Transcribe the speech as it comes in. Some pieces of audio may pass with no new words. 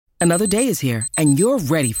Another day is here, and you're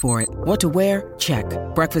ready for it. What to wear? Check.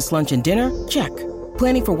 Breakfast, lunch, and dinner? Check.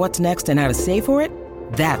 Planning for what's next and how to save for it?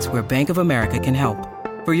 That's where Bank of America can help.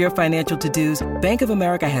 For your financial to-dos, Bank of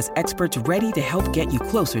America has experts ready to help get you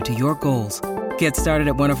closer to your goals. Get started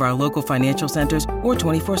at one of our local financial centers or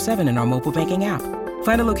 24/7 in our mobile banking app.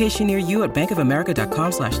 Find a location near you at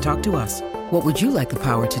bankofamerica.com/talktous. What would you like the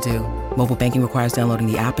power to do? Mobile banking requires downloading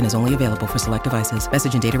the app and is only available for select devices.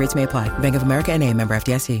 Message and data rates may apply. Bank of America N.A., member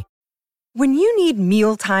FDIC. When you need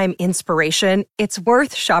mealtime inspiration, it's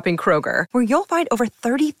worth shopping Kroger, where you'll find over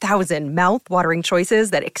 30,000 mouth-watering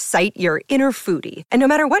choices that excite your inner foodie. And no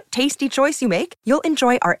matter what tasty choice you make, you'll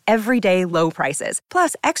enjoy our everyday low prices,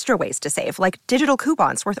 plus extra ways to save, like digital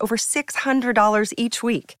coupons worth over $600 each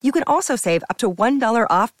week. You can also save up to $1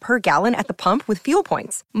 off per gallon at the pump with fuel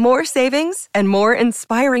points. More savings and more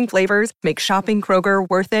inspiring flavors make shopping Kroger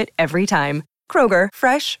worth it every time. Kroger,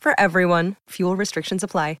 fresh for everyone. Fuel restrictions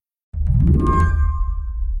apply.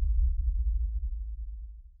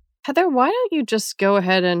 Heather, why don't you just go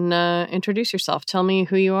ahead and introduce yourself? Tell me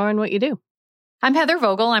who you are and what you do. I'm Heather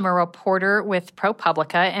Vogel. I'm a reporter with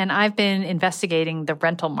ProPublica, and I've been investigating the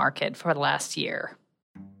rental market for the last year.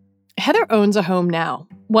 Heather owns a home now,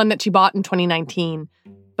 one that she bought in 2019.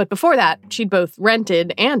 But before that, she'd both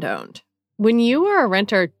rented and owned. When you were a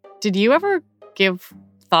renter, did you ever give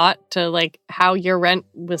thought to how your rent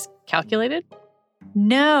was calculated?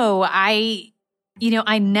 No, I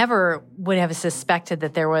never would have suspected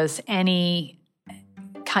that there was any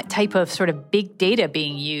type of sort of big data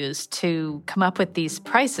being used to come up with these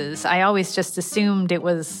prices. I always just assumed it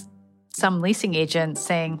was some leasing agent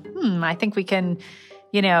saying, I think we can,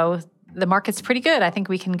 the market's pretty good. I think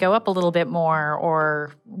we can go up a little bit more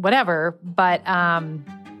or whatever. But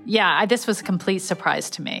this was a complete surprise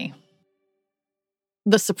to me.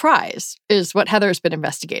 The surprise is what Heather's been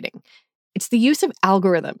investigating. It's the use of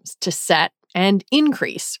algorithms to set and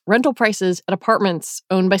increase rental prices at apartments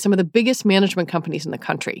owned by some of the biggest management companies in the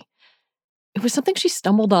country. It was something she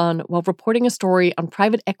stumbled on while reporting a story on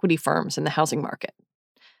private equity firms in the housing market.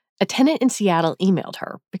 A tenant in Seattle emailed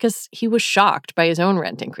her because he was shocked by his own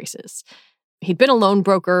rent increases. He'd been a loan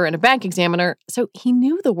broker and a bank examiner, so he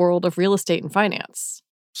knew the world of real estate and finance.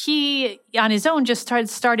 He, on his own, just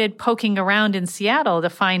started poking around in Seattle to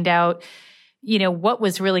find out what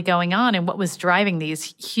was really going on and what was driving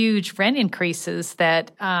these huge rent increases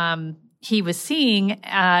that he was seeing.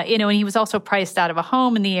 And he was also priced out of a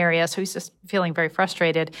home in the area, so he's just feeling very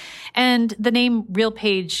frustrated. And the name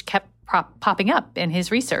RealPage kept popping up in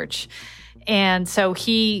his research. And so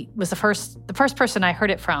he was the first person I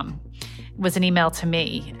heard it from was an email to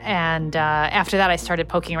me. And after that, I started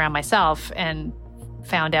poking around myself and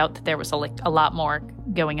found out that there was a lot more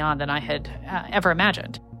going on than I had ever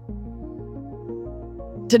imagined.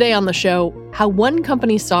 Today on the show, how one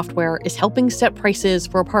company's software is helping set prices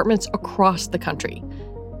for apartments across the country,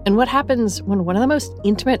 and what happens when one of the most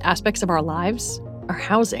intimate aspects of our lives, our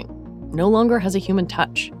housing, no longer has a human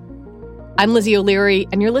touch. I'm Lizzie O'Leary,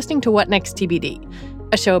 and you're listening to What Next TBD,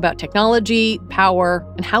 a show about technology, power,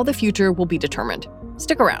 and how the future will be determined.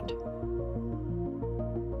 Stick around.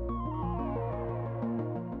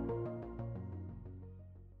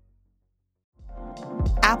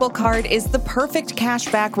 Apple Card is the perfect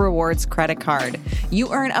cashback rewards credit card.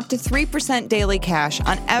 You earn up to 3% daily cash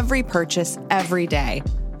on every purchase every day.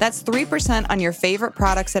 That's 3% on your favorite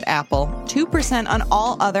products at Apple, 2% on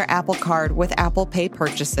all other Apple Card with Apple Pay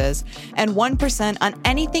purchases, and 1% on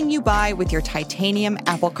anything you buy with your titanium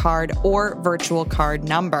Apple Card or virtual card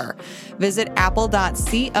number. Visit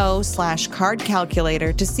apple.co/card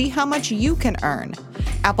calculator to see how much you can earn.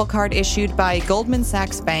 Apple Card issued by Goldman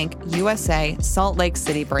Sachs Bank, USA, Salt Lake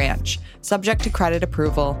City branch. Subject to credit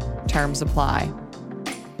approval. Terms apply.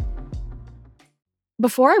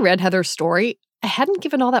 Before I read Heather's story, I hadn't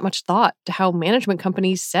given all that much thought to how management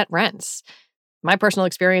companies set rents. My personal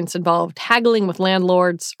experience involved haggling with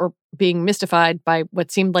landlords or being mystified by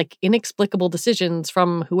what seemed like inexplicable decisions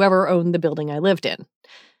from whoever owned the building I lived in.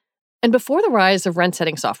 And before the rise of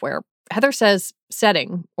rent-setting software, Heather says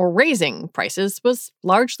setting or raising prices was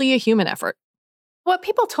largely a human effort. What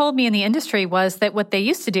people told me in the industry was that what they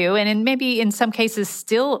used to do, and maybe in some cases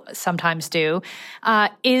still sometimes do,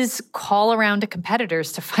 is call around to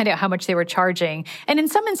competitors to find out how much they were charging. And in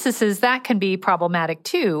some instances, that can be problematic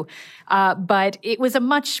too. But it was a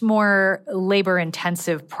much more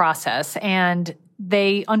labor-intensive process, and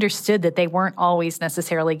they understood that they weren't always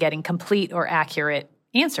necessarily getting complete or accurate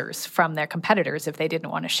answers from their competitors if they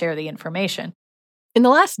didn't want to share the information. In the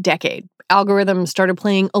last decade, algorithms started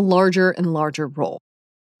playing a larger and larger role.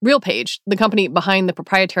 RealPage, the company behind the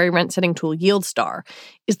proprietary rent-setting tool YieldStar,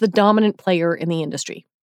 is the dominant player in the industry.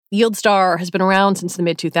 YieldStar has been around since the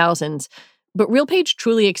mid-2000s, but RealPage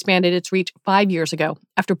truly expanded its reach 5 years ago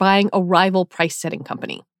after buying a rival price-setting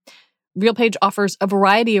company. RealPage offers a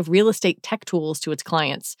variety of real estate tech tools to its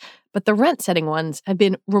clients, but the rent-setting ones have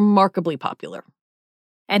been remarkably popular.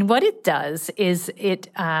 And what it does is it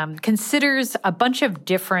considers a bunch of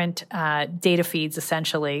different data feeds,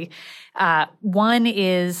 essentially. One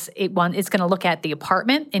is it's going to look at the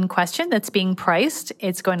apartment in question that's being priced.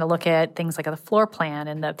 It's going to look at things like the floor plan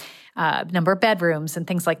and the number of bedrooms and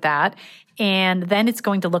things like that. And then it's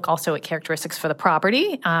going to look also at characteristics for the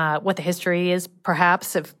property, what the history is,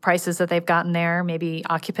 perhaps, of prices that they've gotten there, maybe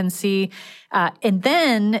occupancy. And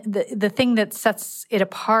then the thing that sets it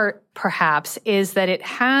apart, perhaps, is that it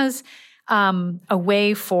has a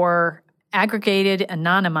way for aggregated,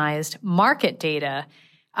 anonymized market data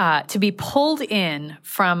to be pulled in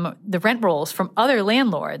from the rent rolls from other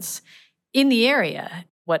landlords in the area.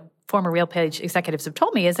 What former RealPage executives have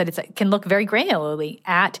told me is that it can look very granularly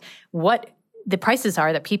at what the prices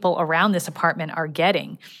are that people around this apartment are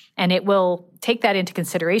getting. And it will take that into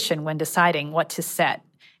consideration when deciding how to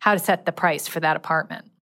set the price for that apartment.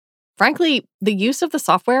 Frankly, the use of the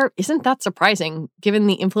software isn't that surprising, given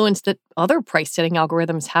the influence that other price-setting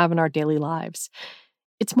algorithms have in our daily lives.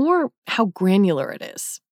 It's more how granular it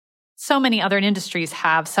is. So many other industries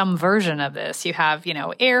have some version of this. You have,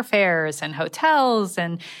 airfares and hotels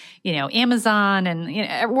and, Amazon.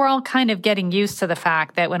 And we're all kind of getting used to the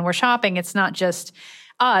fact that when we're shopping, it's not just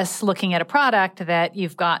us looking at a product, that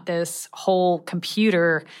you've got this whole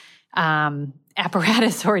computer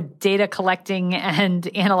apparatus or data collecting and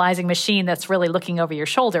analyzing machine that's really looking over your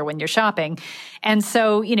shoulder when you're shopping. And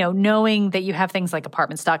so, knowing that you have things like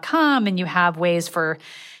apartments.com and you have ways for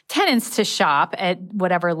tenants to shop at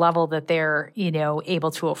whatever level that they're,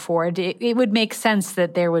 able to afford, it would make sense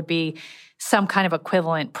that there would be some kind of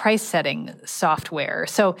equivalent price setting software.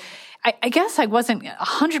 So I guess I wasn't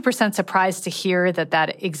 100% surprised to hear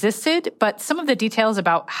that existed, but some of the details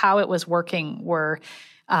about how it was working were,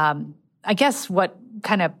 I guess, what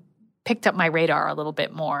kind of picked up my radar a little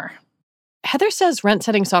bit more. Heather says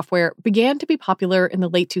rent-setting software began to be popular in the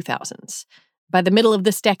late 2000s. By the middle of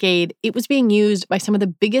this decade, it was being used by some of the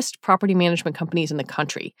biggest property management companies in the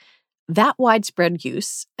country. That widespread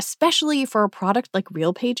use, especially for a product like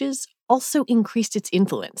RealPage's, also increased its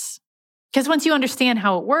influence. Because once you understand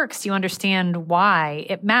how it works, you understand why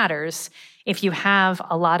it matters. If you have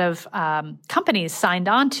a lot of companies signed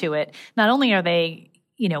on to it, not only are they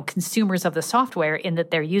consumers of the software in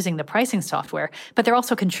that they're using the pricing software, but they're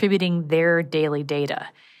also contributing their daily data.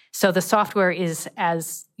 So the software is,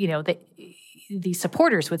 as the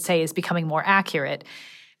supporters would say, is becoming more accurate.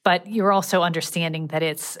 But you're also understanding that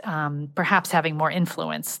it's perhaps having more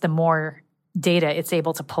influence the more data it's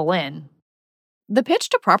able to pull in. The pitch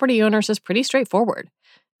to property owners is pretty straightforward.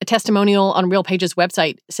 A testimonial on RealPage's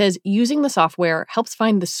website says using the software helps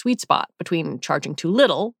find the sweet spot between charging too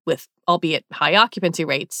little, with albeit high occupancy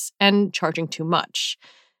rates, and charging too much.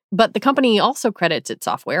 But the company also credits its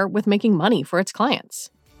software with making money for its clients.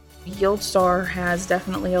 YieldStar has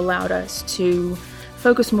definitely allowed us to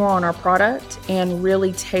focus more on our product and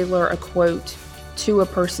really tailor a quote to a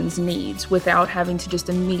person's needs without having to just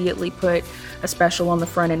immediately put a special on the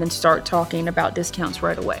front end and start talking about discounts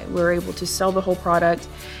right away. We're able to sell the whole product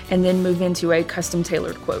and then move into a custom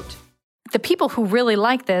tailored quote. The people who really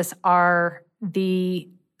like this are the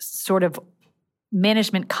sort of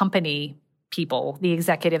management company people, the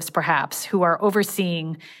executives perhaps, who are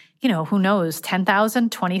overseeing, who knows,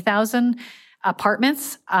 10,000, 20,000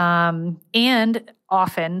 apartments, and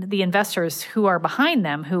often the investors who are behind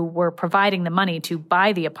them, who were providing the money to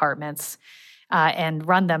buy the apartments and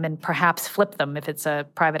run them and perhaps flip them if it's a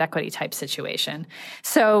private equity type situation.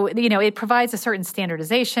 So, it provides a certain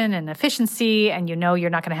standardization and efficiency, and you're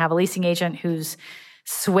not going to have a leasing agent who's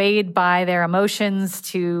swayed by their emotions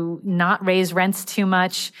to not raise rents too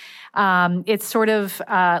much. It sort of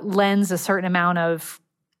lends a certain amount of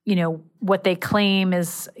what they claim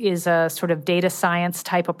is a sort of data science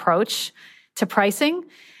type approach to pricing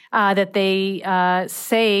that they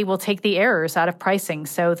say will take the errors out of pricing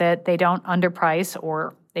so that they don't underprice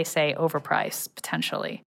or, they say, overprice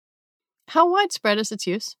potentially. How widespread is its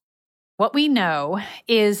use? What we know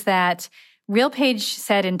is that RealPage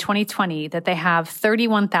said in 2020 that they have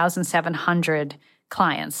 31,700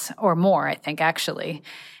 clients or more, I think, actually.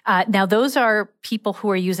 Now, those are people who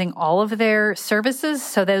are using all of their services.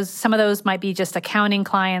 So some of those might be just accounting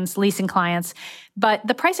clients, leasing clients. But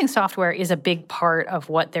the pricing software is a big part of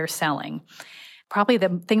what they're selling. Probably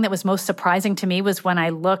the thing that was most surprising to me was when I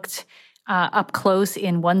looked up close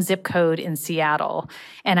in one zip code in Seattle.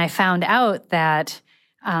 And I found out that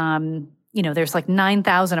there's like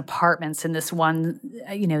 9,000 apartments in this one,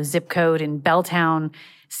 zip code in Belltown,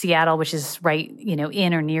 Seattle, which is right,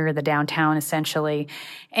 in or near the downtown, essentially.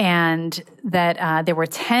 And that there were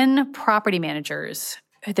 10 property managers.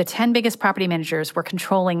 The 10 biggest property managers were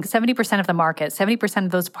controlling 70% of the market, 70%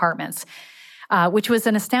 of those apartments, which was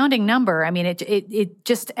an astounding number. I mean, it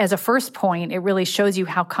just, as a first point, it really shows you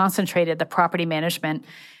how concentrated the property management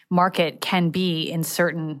market can be in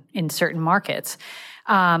certain markets.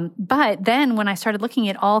 But then when I started looking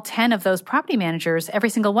at all 10 of those property managers, every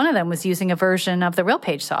single one of them was using a version of the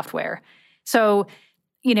RealPage software. So,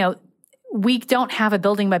 we don't have a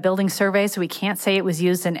building by building survey, so we can't say it was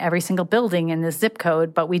used in every single building in this zip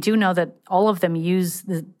code, but we do know that all of them use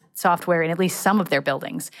the software in at least some of their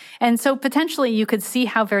buildings. And so potentially you could see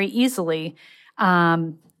how very easily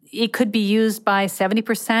it could be used by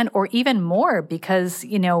 70% or even more because,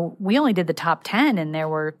 we only did the top 10 and there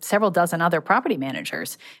were several dozen other property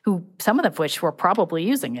managers who, some of which were probably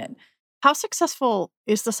using it. How successful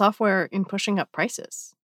is the software in pushing up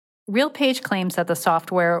prices? RealPage claims that the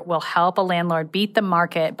software will help a landlord beat the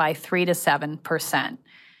market by 3 to 7%.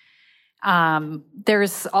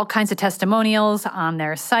 There's all kinds of testimonials on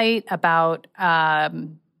their site about,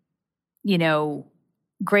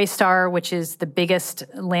 Greystar, which is the biggest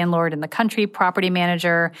landlord in the country, property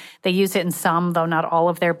manager. They use it in some, though not all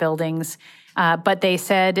of their buildings. But they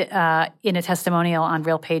said in a testimonial on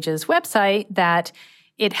RealPage's website that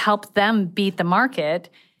it helped them beat the market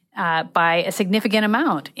by a significant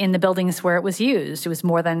amount in the buildings where it was used. It was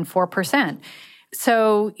more than 4%.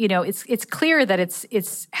 So, it's clear that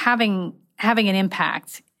it's having an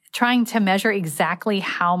impact. Trying to measure exactly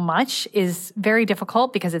how much is very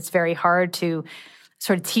difficult because it's very hard to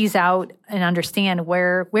sort of tease out and understand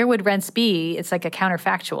where would rents be. It's like a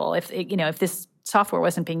counterfactual. If this software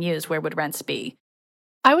wasn't being used, where would rents be?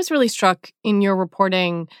 I was really struck in your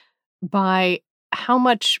reporting by how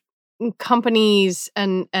much companies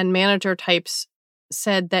and manager types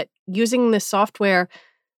said that using this software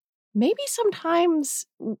maybe sometimes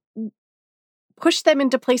push them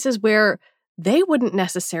into places where they wouldn't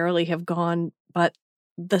necessarily have gone, but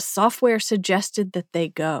the software suggested that they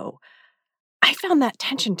go. I found that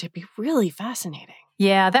tension to be really fascinating.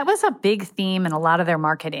 Yeah, that was a big theme in a lot of their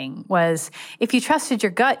marketing was if you trusted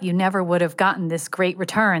your gut, you never would have gotten this great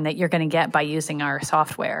return that you're going to get by using our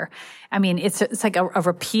software. I mean, it's like a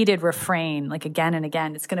repeated refrain, like again and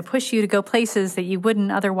again. It's going to push you to go places that you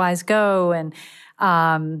wouldn't otherwise go. And,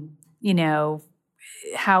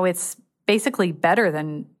 how it's basically better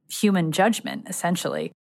than human judgment,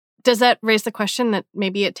 essentially. Does that raise the question that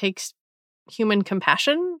maybe it takes human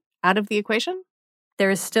compassion out of the equation? There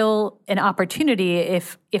is still an opportunity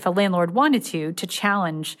if a landlord wanted to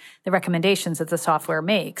challenge the recommendations that the software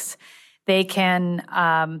makes. They can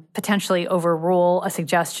potentially overrule a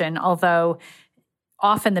suggestion, although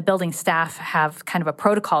often the building staff have kind of a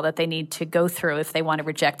protocol that they need to go through if they want to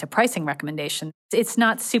reject a pricing recommendation. It's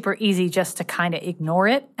not super easy just to kind of ignore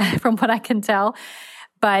it, from what I can tell,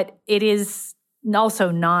 but it is also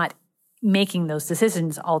not making those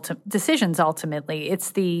decisions ultimately.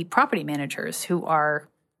 It's the property managers who are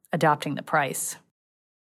adopting the price.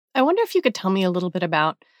 I wonder if you could tell me a little bit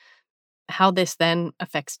about how this then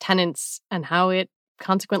affects tenants and how it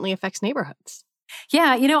consequently affects neighborhoods.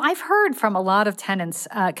 Yeah, I've heard from a lot of tenants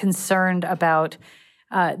concerned about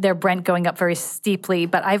their rent going up very steeply,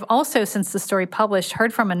 but I've also, since the story published,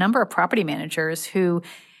 heard from a number of property managers who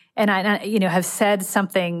have said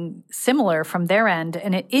something similar from their end.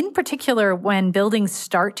 And in particular, when buildings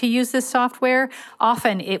start to use this software,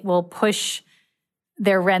 often it will push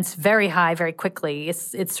their rents very high very quickly.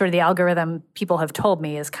 It's sort of the algorithm people have told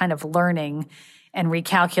me is kind of learning and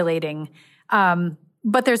recalculating.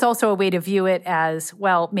 But there's also a way to view it as,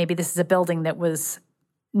 well, maybe this is a building that was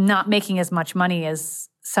not making as much money as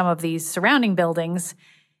some of these surrounding buildings.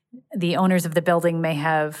 The owners of the building may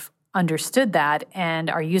have understood that and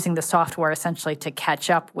are using the software essentially to catch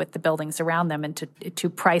up with the buildings around them and to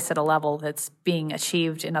price at a level that's being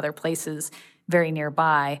achieved in other places very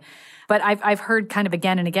nearby. But I've heard kind of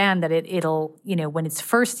again and again that it'll when it's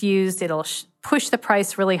first used, it'll push the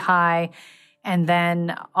price really high, and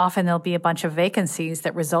then often there'll be a bunch of vacancies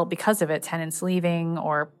that result because of it, tenants leaving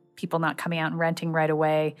or people not coming out and renting right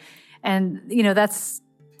away. And that's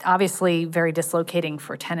obviously very dislocating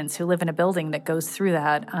for tenants who live in a building that goes through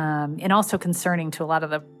that, and also concerning to a lot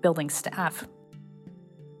of the building staff.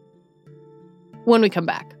 When we come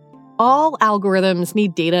back, all algorithms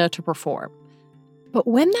need data to perform. But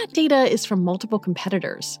when that data is from multiple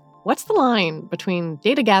competitors, what's the line between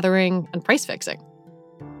data gathering and price fixing?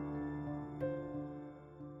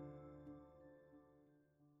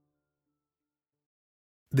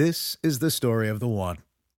 This is the story of the one.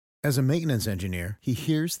 As a maintenance engineer, he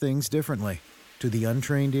hears things differently. To the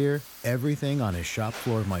untrained ear, everything on his shop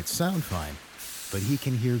floor might sound fine, but he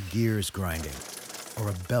can hear gears grinding or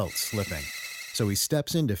a belt slipping. So he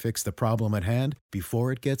steps in to fix the problem at hand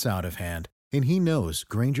before it gets out of hand. And he knows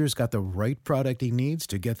Grainger's got the right product he needs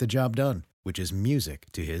to get the job done, which is music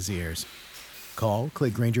to his ears. Call,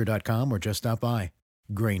 click Grainger.com, or just stop by.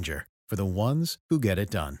 Grainger, for the ones who get it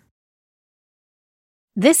done.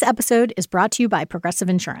 This episode is brought to you by Progressive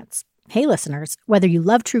Insurance. Hey, listeners, whether you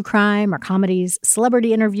love true crime or comedies,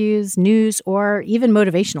 celebrity interviews, news, or even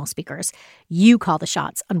motivational speakers, you call the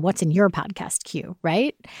shots on what's in your podcast queue,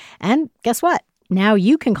 right? And guess what? Now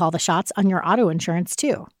you can call the shots on your auto insurance,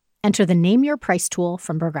 too. Enter the Name Your Price tool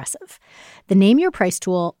from Progressive. The Name Your Price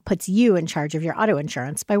tool puts you in charge of your auto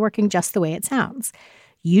insurance by working just the way it sounds.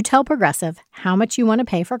 You tell Progressive how much you want to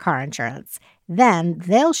pay for car insurance. Then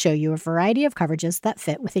they'll show you a variety of coverages that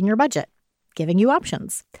fit within your budget, giving you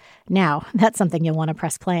options. Now, that's something you'll want to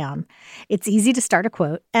press play on. It's easy to start a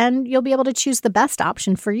quote, and you'll be able to choose the best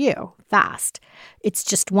option for you fast. It's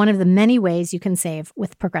just one of the many ways you can save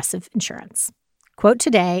with Progressive Insurance. Quote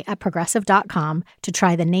today at Progressive.com to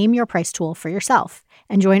try the Name Your Price tool for yourself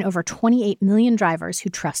and join over 28 million drivers who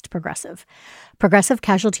trust Progressive. Progressive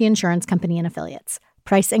Casualty Insurance Company and Affiliates.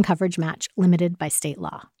 Price and coverage match limited by state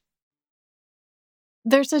law.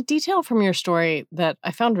 There's a detail from your story that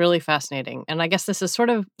I found really fascinating. And I guess this is sort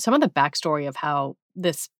of some of the backstory of how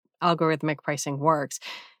this algorithmic pricing works.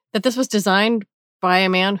 That this was designed by a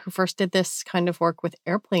man who first did this kind of work with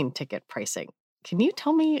airplane ticket pricing. Can you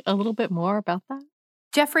tell me a little bit more about that?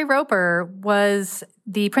 Jeffrey Roper was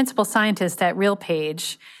the principal scientist at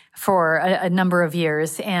RealPage for a number of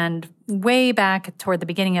years. And way back toward the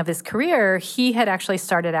beginning of his career, he had actually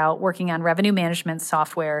started out working on revenue management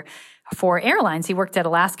software for airlines. He worked at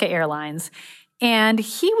Alaska Airlines. And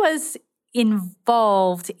he was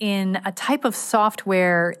involved in a type of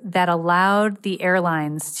software that allowed the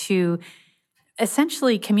airlines to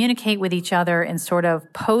essentially communicate with each other and sort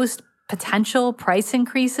of post potential price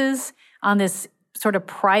increases on this sort of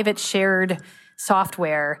private shared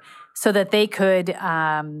software so that they could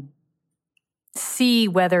see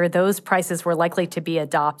whether those prices were likely to be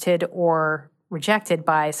adopted or rejected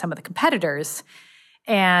by some of the competitors.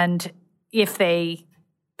 And if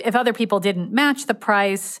other people didn't match the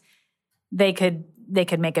price, they could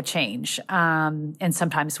make a change, and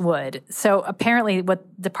sometimes would. So apparently what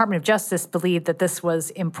the Department of Justice believed that this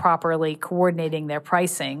was improperly coordinating their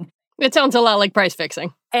pricing. It sounds a lot like price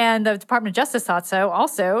fixing. And the Department of Justice thought so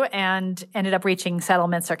also and ended up reaching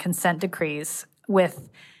settlements or consent decrees with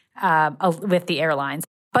the airlines.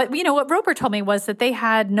 But, you know, what Roper told me was that they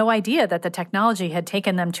had no idea that the technology had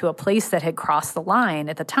taken them to a place that had crossed the line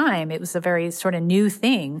at the time. It was a very sort of new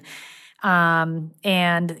thing.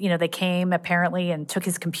 And, you know, they came apparently and took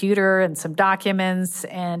his computer and some documents.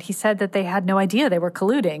 And he said that they had no idea they were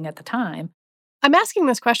colluding at the time. I'm asking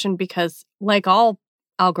this question because, like all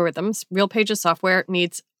algorithms, RealPage's software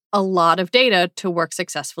needs a lot of data to work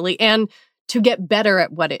successfully and to get better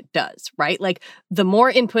at what it does, right? Like the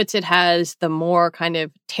more inputs it has, the more kind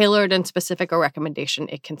of tailored and specific a recommendation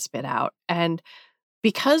it can spit out. And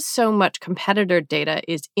because so much competitor data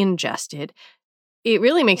is ingested, it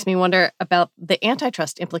really makes me wonder about the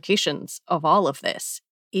antitrust implications of all of this.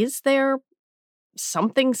 Is there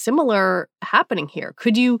something similar happening here?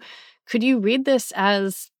 Could you read this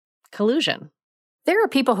as collusion? There are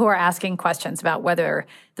people who are asking questions about whether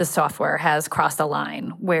the software has crossed a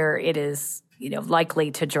line where it is, you know,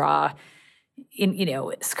 likely to draw in, you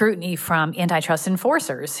know, scrutiny from antitrust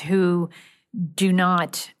enforcers who do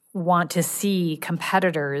not want to see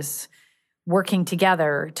competitors working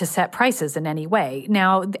together to set prices in any way.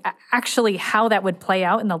 Now, actually, how that would play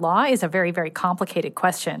out in the law is a very, very complicated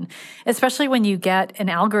question, especially when you get an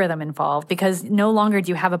algorithm involved, because no longer do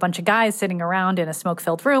you have a bunch of guys sitting around in a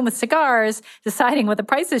smoke-filled room with cigars deciding what the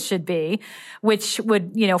prices should be, which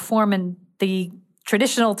would, you know, form the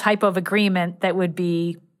traditional type of agreement that would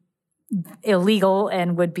be illegal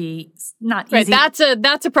and would be not easy. Right,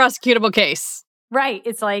 that's a prosecutable case. Right.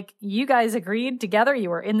 It's like you guys agreed together. You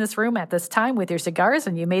were in this room at this time with your cigars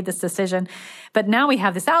and you made this decision. But now we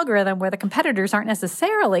have this algorithm where the competitors aren't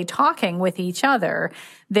necessarily talking with each other.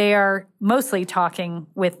 They are mostly talking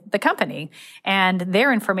with the company, and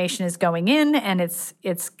their information is going in and it's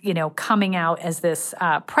you know, coming out as this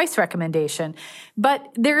price recommendation. But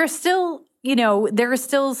there are still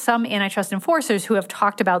some antitrust enforcers who have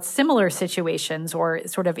talked about similar situations or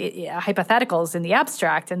sort of hypotheticals in the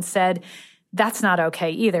abstract and said, that's not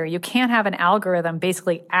okay either. You can't have an algorithm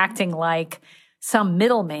basically acting like some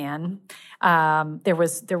middleman. There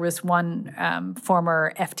was one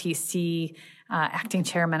former FTC acting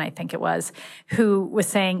chairman, I think it was, who was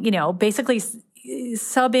saying, basically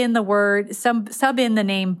sub in the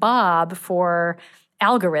name Bob for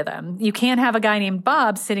algorithm. You can't have a guy named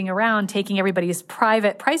Bob sitting around taking everybody's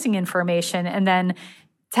private pricing information and then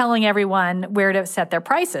telling everyone where to set their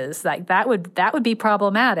prices. Like that would be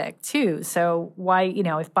problematic too. So why,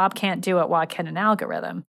 if Bob can't do it, why can an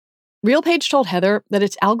algorithm? RealPage told Heather that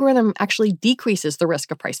its algorithm actually decreases the risk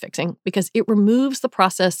of price fixing because it removes the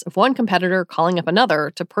process of one competitor calling up another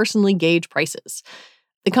to personally gauge prices.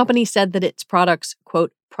 The company said that its products,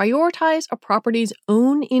 quote, prioritize a property's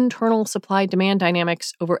own internal supply-demand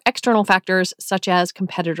dynamics over external factors such as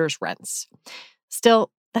competitors' rents. Still,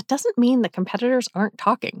 that doesn't mean that competitors aren't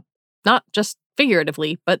talking. Not just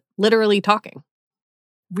figuratively, but literally talking.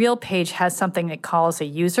 RealPage has something it calls a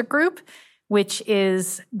user group, which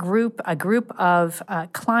is a group of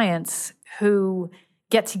clients who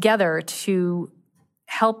get together to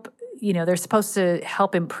help. They're supposed to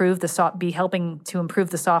help improve helping to improve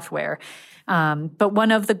the software. But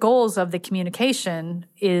one of the goals of the communication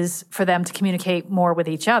is for them to communicate more with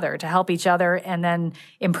each other, to help each other and then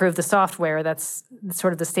improve the software. That's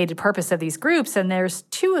sort of the stated purpose of these groups. And there's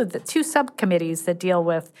two subcommittees that deal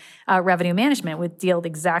with revenue management, would deal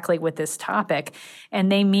exactly with this topic.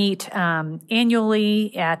 And they meet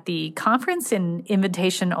annually at the conference in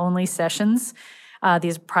invitation-only sessions.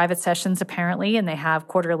 These are private sessions, apparently, and they have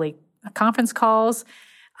quarterly conference calls.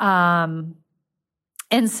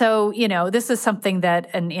 And so, this is something that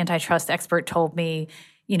an antitrust expert told me,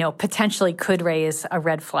 potentially could raise a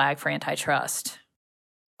red flag for antitrust.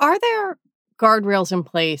 Are there guardrails in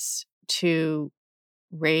place to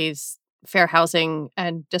raise fair housing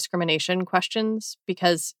and discrimination questions?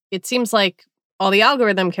 Because it seems like all the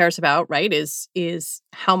algorithm cares about, right, is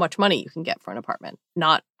how much money you can get for an apartment,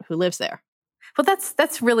 not who lives there. Well,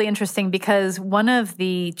 that's really interesting because one of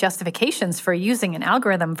the justifications for using an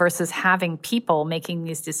algorithm versus having people making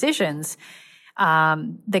these decisions,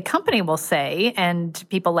 the company will say, and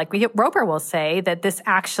people like Roper will say, that this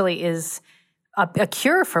actually is a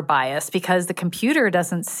cure for bias because the computer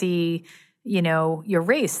doesn't see, your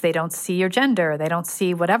race. They don't see your gender. They don't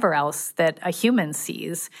see whatever else that a human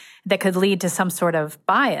sees that could lead to some sort of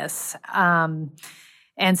bias.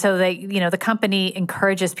 And so the company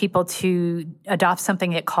encourages people to adopt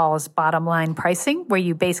something it calls bottom line pricing, where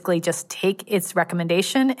you basically just take its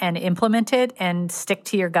recommendation and implement it and stick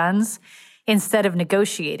to your guns instead of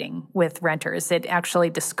negotiating with renters. It actually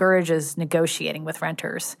discourages negotiating with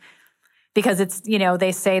renters because it's,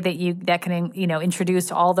 they say that can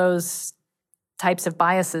introduce all those types of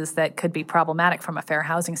biases that could be problematic from a fair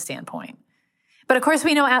housing standpoint. But of course,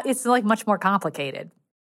 we know it's much more complicated.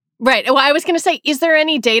 Right. Well, I was going to say, is there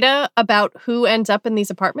any data about who ends up in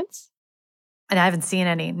these apartments? And I haven't seen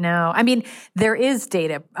any, no. I mean, there is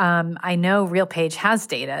data. I know RealPage has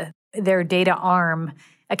data. Their data arm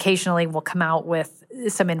occasionally will come out with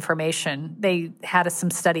some information. They had a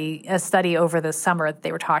study over the summer that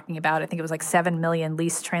they were talking about. I think it was like 7 million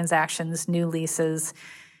lease transactions, new leases.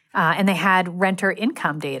 And they had renter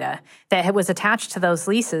income data that was attached to those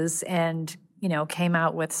leases and, came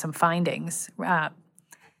out with some findings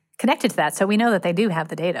connected to that. So we know that they do have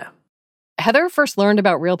the data. Heather first learned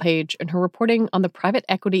about RealPage in her reporting on the private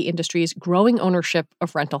equity industry's growing ownership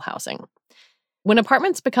of rental housing. When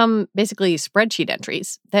apartments become basically spreadsheet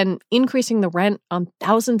entries, then increasing the rent on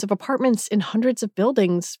thousands of apartments in hundreds of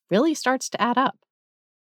buildings really starts to add up.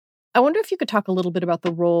 I wonder if you could talk a little bit about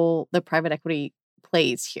the role that private equity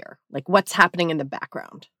plays here, like what's happening in the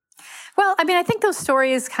background. Well, I mean, I think those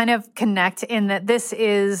stories kind of connect in that this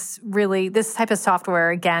type of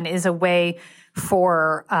software, again, is a way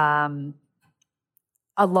for a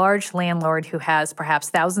large landlord who has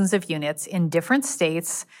perhaps thousands of units in different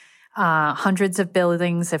states, hundreds of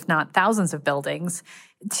buildings, if not thousands of buildings,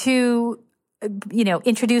 to,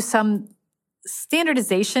 introduce some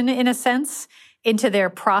standardization in a sense into their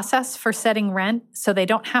process for setting rent so they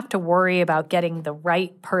don't have to worry about getting the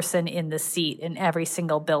right person in the seat in every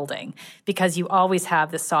single building because you always have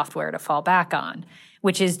this software to fall back on,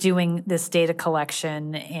 which is doing this data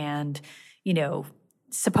collection and,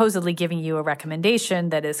 supposedly giving you a recommendation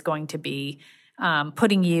that is going to be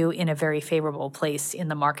putting you in a very favorable place in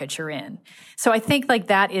the market you're in. So I think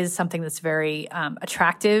that is something that's very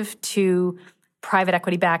attractive to private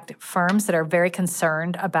equity-backed firms that are very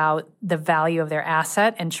concerned about the value of their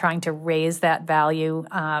asset and trying to raise that value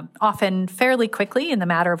often fairly quickly in the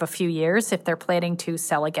matter of a few years if they're planning to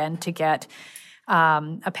sell again to get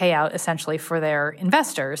a payout essentially for their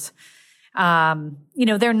investors.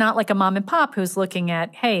 They're not like a mom and pop who's looking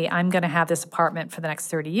at, hey, I'm going to have this apartment for the next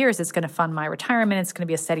 30 years. It's going to fund my retirement. It's going to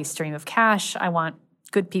be a steady stream of cash. I want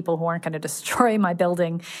good people who aren't going to destroy my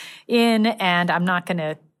building and I'm not going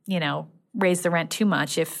to, raise the rent too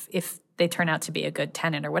much if they turn out to be a good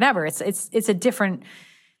tenant or whatever. It's a different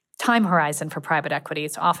time horizon for private equity.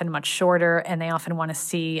 It's often much shorter, and they often want to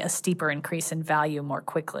see a steeper increase in value more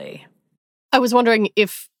quickly. I was wondering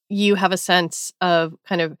if you have a sense of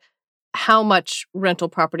kind of how much rental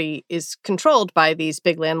property is controlled by these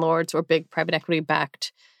big landlords or big private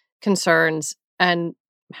equity-backed concerns, and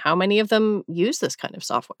how many of them use this kind of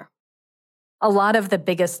software. A lot of the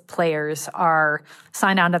biggest players are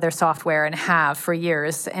signed onto their software and have for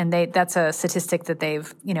years, and that's a statistic that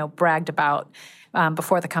they've bragged about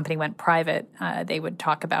before the company went private. They would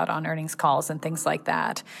talk about on earnings calls and things like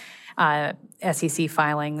that, SEC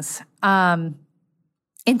filings.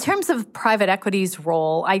 In terms of private equity's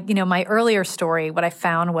role, my earlier story, what I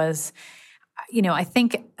found was, I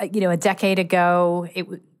think a decade ago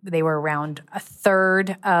they were around a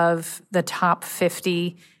third of the top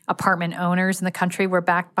 50 apartment owners in the country were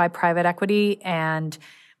backed by private equity, and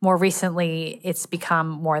more recently it's become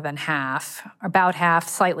more than half, about half,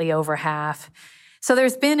 slightly over half. So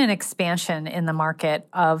there's been an expansion in the market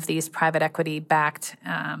of these private equity-backed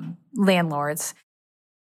landlords.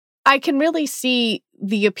 I can really see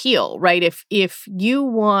the appeal, right? If you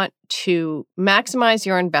want to maximize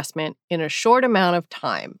your investment in a short amount of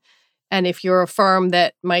time, and if you're a firm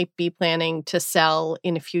that might be planning to sell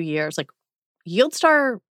in a few years, like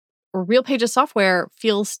YieldStar or RealPage's software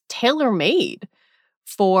feels tailor-made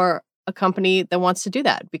for a company that wants to do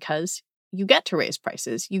that, because you get to raise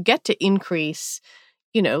prices, you get to increase,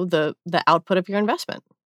 the output of your investment.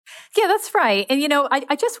 Yeah, that's right. And,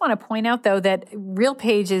 I just want to point out, though, that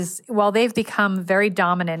RealPage is, while they've become very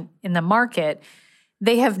dominant in the market,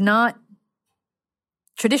 they have not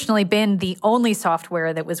traditionally been the only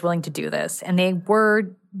software that was willing to do this. And they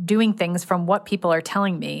were doing things, from what people are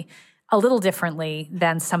telling me, a little differently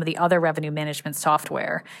than some of the other revenue management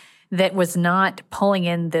software that was not pulling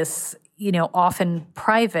in this, often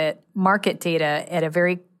private market data at a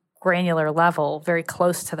very granular level, very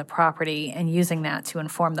close to the property, and using that to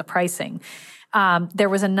inform the pricing. There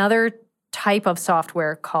was another type of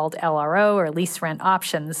software called LRO, or lease rent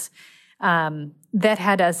options, that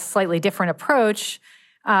had a slightly different approach,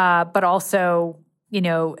 but also,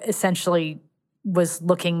 essentially was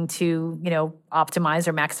looking to, optimize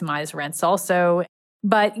or maximize rents also.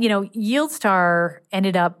 But, YieldStar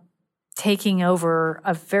ended up taking over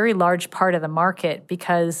a very large part of the market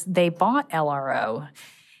because they bought LRO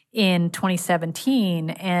in 2017,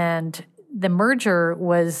 and the merger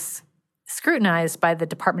was scrutinized by the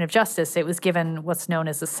Department of Justice. It was given what's known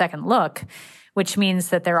as a second look, which means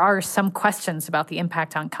that there are some questions about the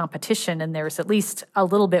impact on competition, and there's at least a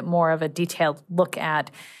little bit more of a detailed look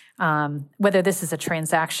at whether this is a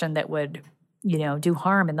transaction that would, do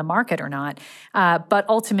harm in the market or not. But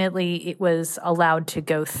ultimately, it was allowed to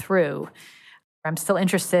go through. I'm still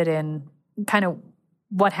interested in kind of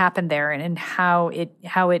what happened there and how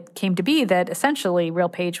it came to be that essentially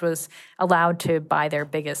RealPage was allowed to buy their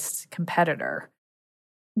biggest competitor.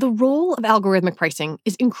 The role of algorithmic pricing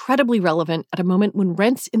is incredibly relevant at a moment when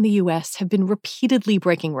rents in the U.S. have been repeatedly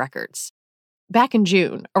breaking records. Back in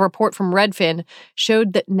June, a report from Redfin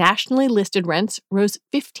showed that nationally listed rents rose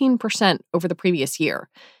 15% over the previous year,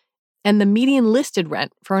 and the median listed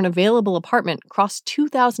rent for an available apartment crossed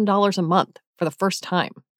 $2,000 a month for the first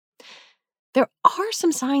time. There are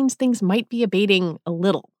some signs things might be abating a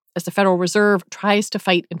little as the Federal Reserve tries to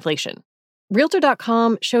fight inflation.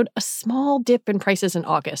 Realtor.com showed a small dip in prices in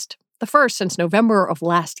August, the first since November of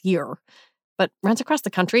last year, but rents across the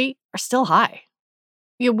country are still high.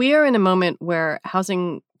 We are in a moment where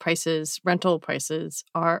housing prices, rental prices,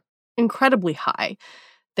 are incredibly high.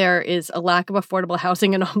 There is a lack of affordable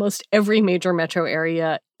housing in almost every major metro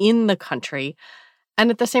area in the country.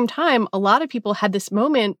 And at the same time, a lot of people had this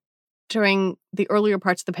moment during the earlier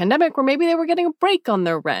parts of the pandemic where maybe they were getting a break on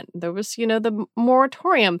their rent. There was, the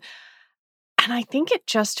moratorium. And I think it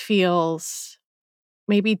just feels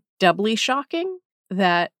maybe doubly shocking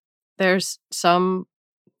that there's some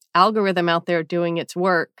algorithm out there doing its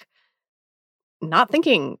work, not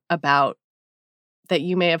thinking about that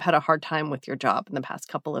you may have had a hard time with your job in the past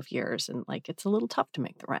couple of years, and it's a little tough to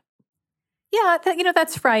make the rent. Yeah,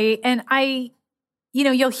 that's right. And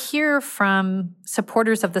you'll hear from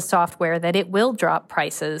supporters of the software that it will drop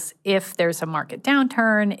prices if there's a market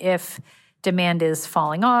downturn, if demand is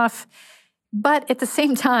falling off. But at the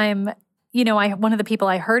same time, one of the people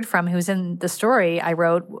I heard from who's in the story I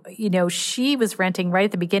wrote, she was renting right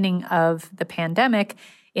at the beginning of the pandemic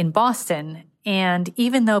in Boston. And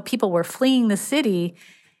even though people were fleeing the city,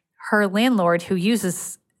 her landlord, who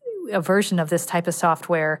uses a version of this type of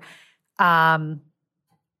software,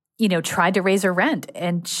 tried to raise her rent.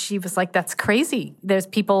 And she was like, that's crazy. There's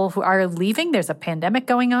people who are leaving. There's a pandemic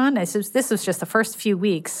going on. This was just the first few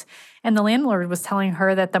weeks. And the landlord was telling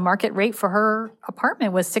her that the market rate for her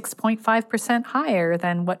apartment was 6.5% higher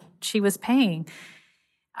than what she was paying.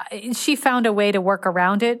 She found a way to work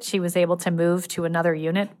around it. She was able to move to another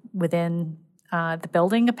unit within the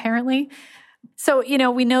building, apparently. So,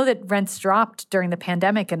 we know that rents dropped during the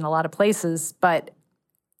pandemic in a lot of places, but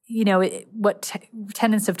what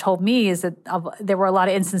tenants have told me is that there were a lot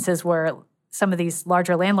of instances where some of these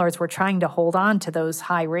larger landlords were trying to hold on to those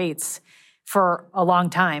high rates for a long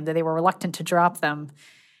time, that they were reluctant to drop them,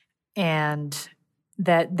 and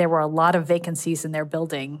that there were a lot of vacancies in their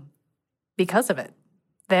building because of it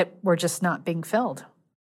that were just not being filled.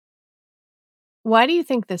 Why do you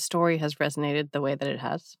think this story has resonated the way that it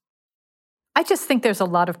has? I just think there's a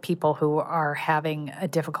lot of people who are having a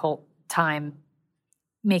difficult time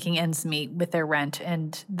making ends meet with their rent,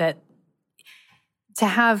 and that to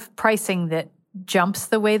have pricing that jumps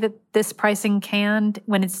the way that this pricing can,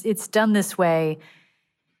 when it's done this way,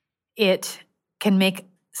 it can make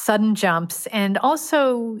sudden jumps. And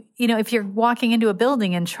also, if you're walking into a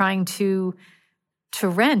building and trying to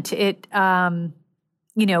rent it,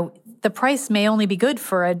 the price may only be good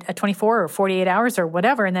for a 24 or 48 hours or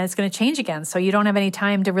whatever, and then it's going to change again. So you don't have any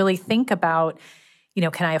time to really think about,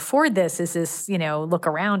 can I afford this? Is this, look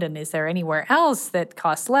around, and is there anywhere else that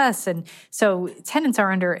costs less? And so tenants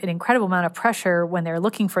are under an incredible amount of pressure when they're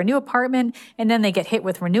looking for a new apartment, and then they get hit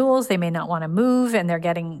with renewals. They may not want to move, and they're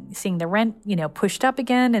seeing the rent, pushed up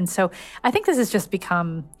again. And so I think this has just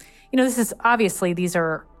become, these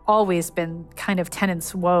are always been kind of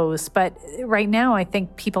tenants' woes, but right now I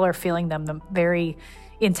think people are feeling them very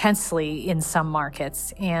intensely in some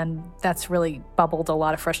markets, and that's really bubbled a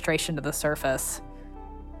lot of frustration to the surface.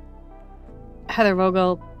 Heather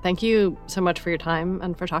Vogel, thank you so much for your time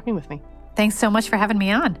and for talking with me. Thanks so much for having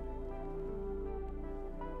me on.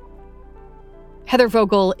 Heather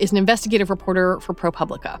Vogel is an investigative reporter for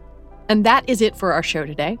ProPublica. And that is it for our show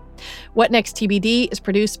today. What Next TBD is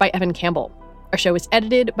produced by Evan Campbell. Our show is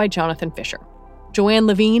edited by Jonathan Fisher. Joanne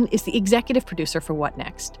Levine is the executive producer for What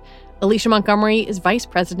Next. Alicia Montgomery is vice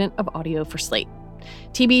president of audio for Slate.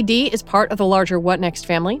 TBD is part of the larger What Next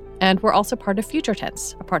family, and we're also part of Future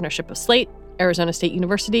Tense, a partnership of Slate, Arizona State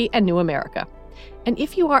University, and New America. And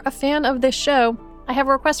if you are a fan of this show, I have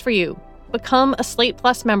a request for you. Become a Slate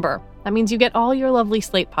Plus member. That means you get all your lovely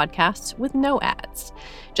Slate podcasts with no ads.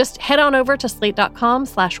 Just head on over to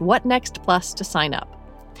slate.com/whatnextplus to sign up.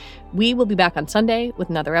 We will be back on Sunday with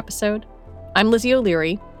another episode. I'm Lizzie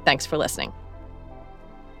O'Leary. Thanks for listening.